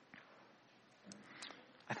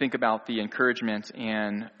 I think about the encouragement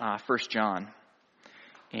in 1 John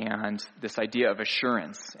and this idea of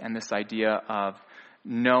assurance and this idea of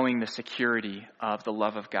knowing the security of the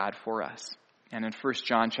love of God for us. And in 1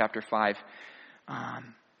 John chapter 5,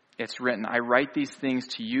 it's written, I write these things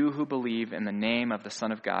to you who believe in the name of the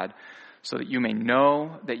Son of God, so that you may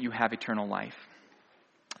know that you have eternal life.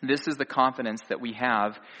 This is the confidence that we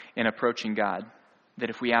have in approaching God, that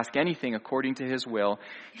if we ask anything according to his will,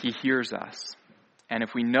 he hears us. And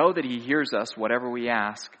if we know that he hears us, whatever we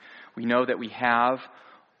ask, we know that we have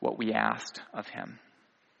what we asked of him.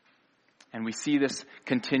 And we see this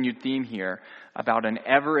continued theme here about an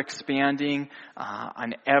ever-expanding,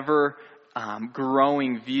 an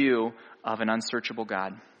ever-growing view of an unsearchable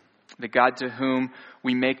God. The God to whom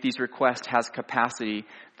we make these requests has capacity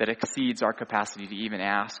that exceeds our capacity to even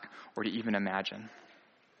ask or to even imagine.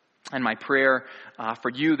 And my prayer for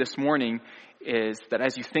you this morning is that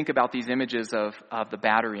as you think about these images of the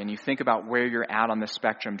battery and you think about where you're at on the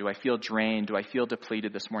spectrum, do I feel drained? Do I feel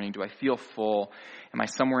depleted this morning? Do I feel full? Am I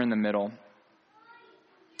somewhere in the middle?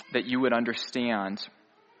 That you would understand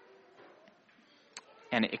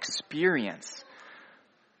and experience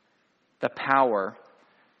the power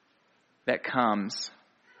that comes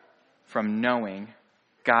from knowing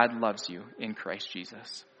God loves you in Christ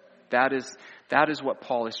Jesus. That is what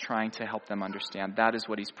Paul is trying to help them understand. That is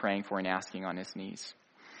what he's praying for and asking on his knees.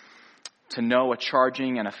 To know a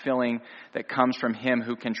charging and a filling that comes from him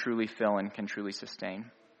who can truly fill and can truly sustain.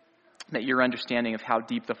 That your understanding of how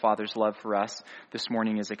deep the Father's love for us this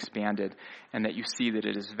morning is expanded, and that you see that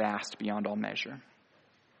it is vast beyond all measure.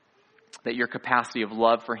 That your capacity of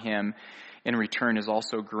love for him in return is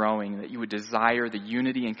also growing, that you would desire the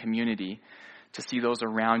unity and community to see those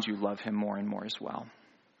around you love him more and more as well.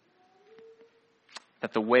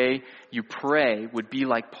 That the way you pray would be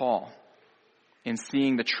like Paul in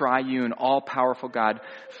seeing the triune, all-powerful God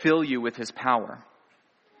fill you with his power.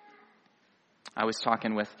 I was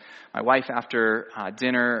talking with my wife after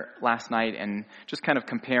dinner last night and just kind of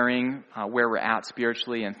comparing where we're at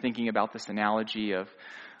spiritually and thinking about this analogy of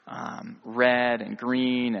red and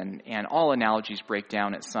green, and all analogies break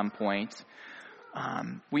down at some point.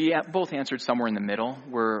 We both answered somewhere in the middle.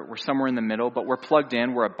 We're somewhere in the middle, but we're plugged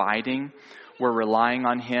in, we're abiding, we're relying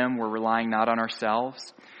on him, we're relying not on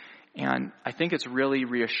ourselves. And I think it's really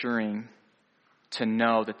reassuring to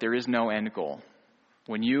know that there is no end goal.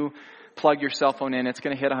 When you plug your cell phone in, it's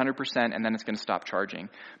going to hit 100% and then it's going to stop charging.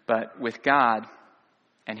 But with God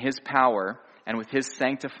and his power and with his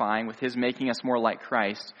sanctifying, with his making us more like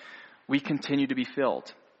Christ, we continue to be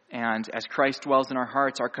filled. And as Christ dwells in our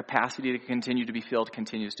hearts, our capacity to continue to be filled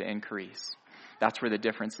continues to increase. That's where the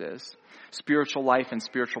difference is. Spiritual life and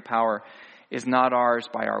spiritual power is not ours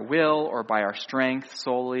by our will or by our strength,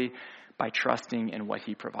 solely by trusting in what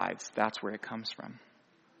he provides. That's where it comes from.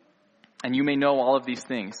 And you may know all of these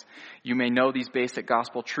things. You may know these basic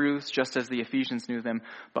gospel truths just as the Ephesians knew them.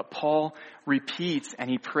 But Paul repeats and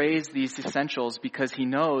he prays these essentials because he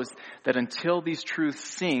knows that until these truths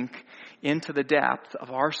sink into the depth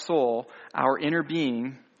of our soul, our inner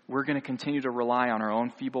being, we're going to continue to rely on our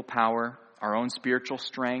own feeble power, our own spiritual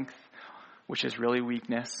strength, which is really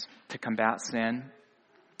weakness, to combat sin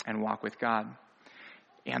and walk with God.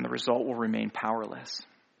 And the result will remain powerless.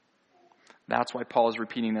 That's why Paul is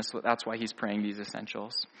repeating this. That's why he's praying these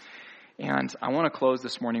essentials. And I want to close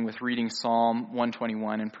this morning with reading Psalm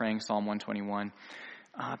 121 and praying Psalm 121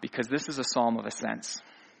 because this is a psalm of ascents.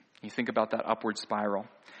 You think about that upward spiral.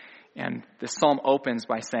 And this psalm opens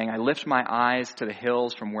by saying, I lift my eyes to the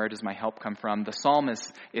hills, from where does my help come from? The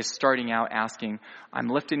psalmist is starting out asking, I'm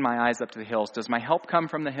lifting my eyes up to the hills. Does my help come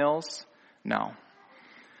from the hills? No.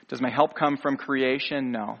 Does my help come from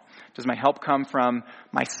creation? No. Does my help come from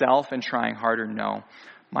myself and trying harder? No.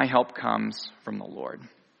 My help comes from the Lord.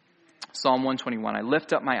 Psalm 121, I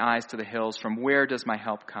lift up my eyes to the hills. From where does my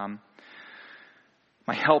help come?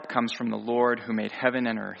 My help comes from the Lord who made heaven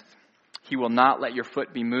and earth. He will not let your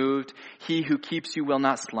foot be moved. He who keeps you will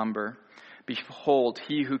not slumber. Behold,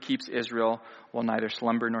 he who keeps Israel will neither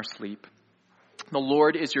slumber nor sleep. The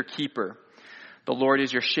Lord is your keeper. The Lord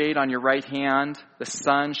is your shade on your right hand. The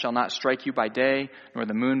sun shall not strike you by day, nor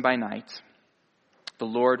the moon by night. The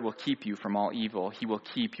Lord will keep you from all evil. He will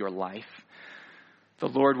keep your life. The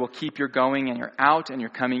Lord will keep your going and your out and your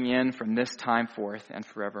coming in from this time forth and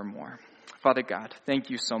forevermore. Father God, thank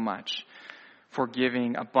you so much for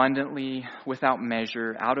giving abundantly, without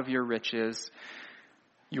measure, out of your riches,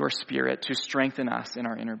 your Spirit to strengthen us in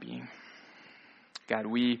our inner being. God,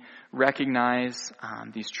 we recognize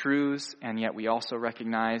these truths, and yet we also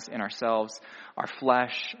recognize in ourselves our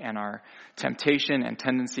flesh and our temptation and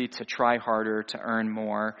tendency to try harder, to earn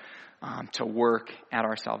more, to work at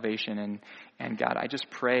our salvation. And God, I just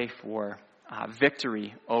pray for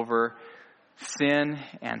victory over sin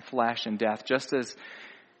and flesh and death, just as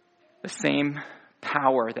the same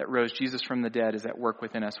power that rose Jesus from the dead is at work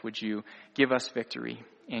within us. Would you give us victory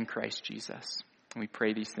in Christ Jesus? And we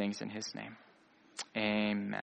pray these things in his name. Amen.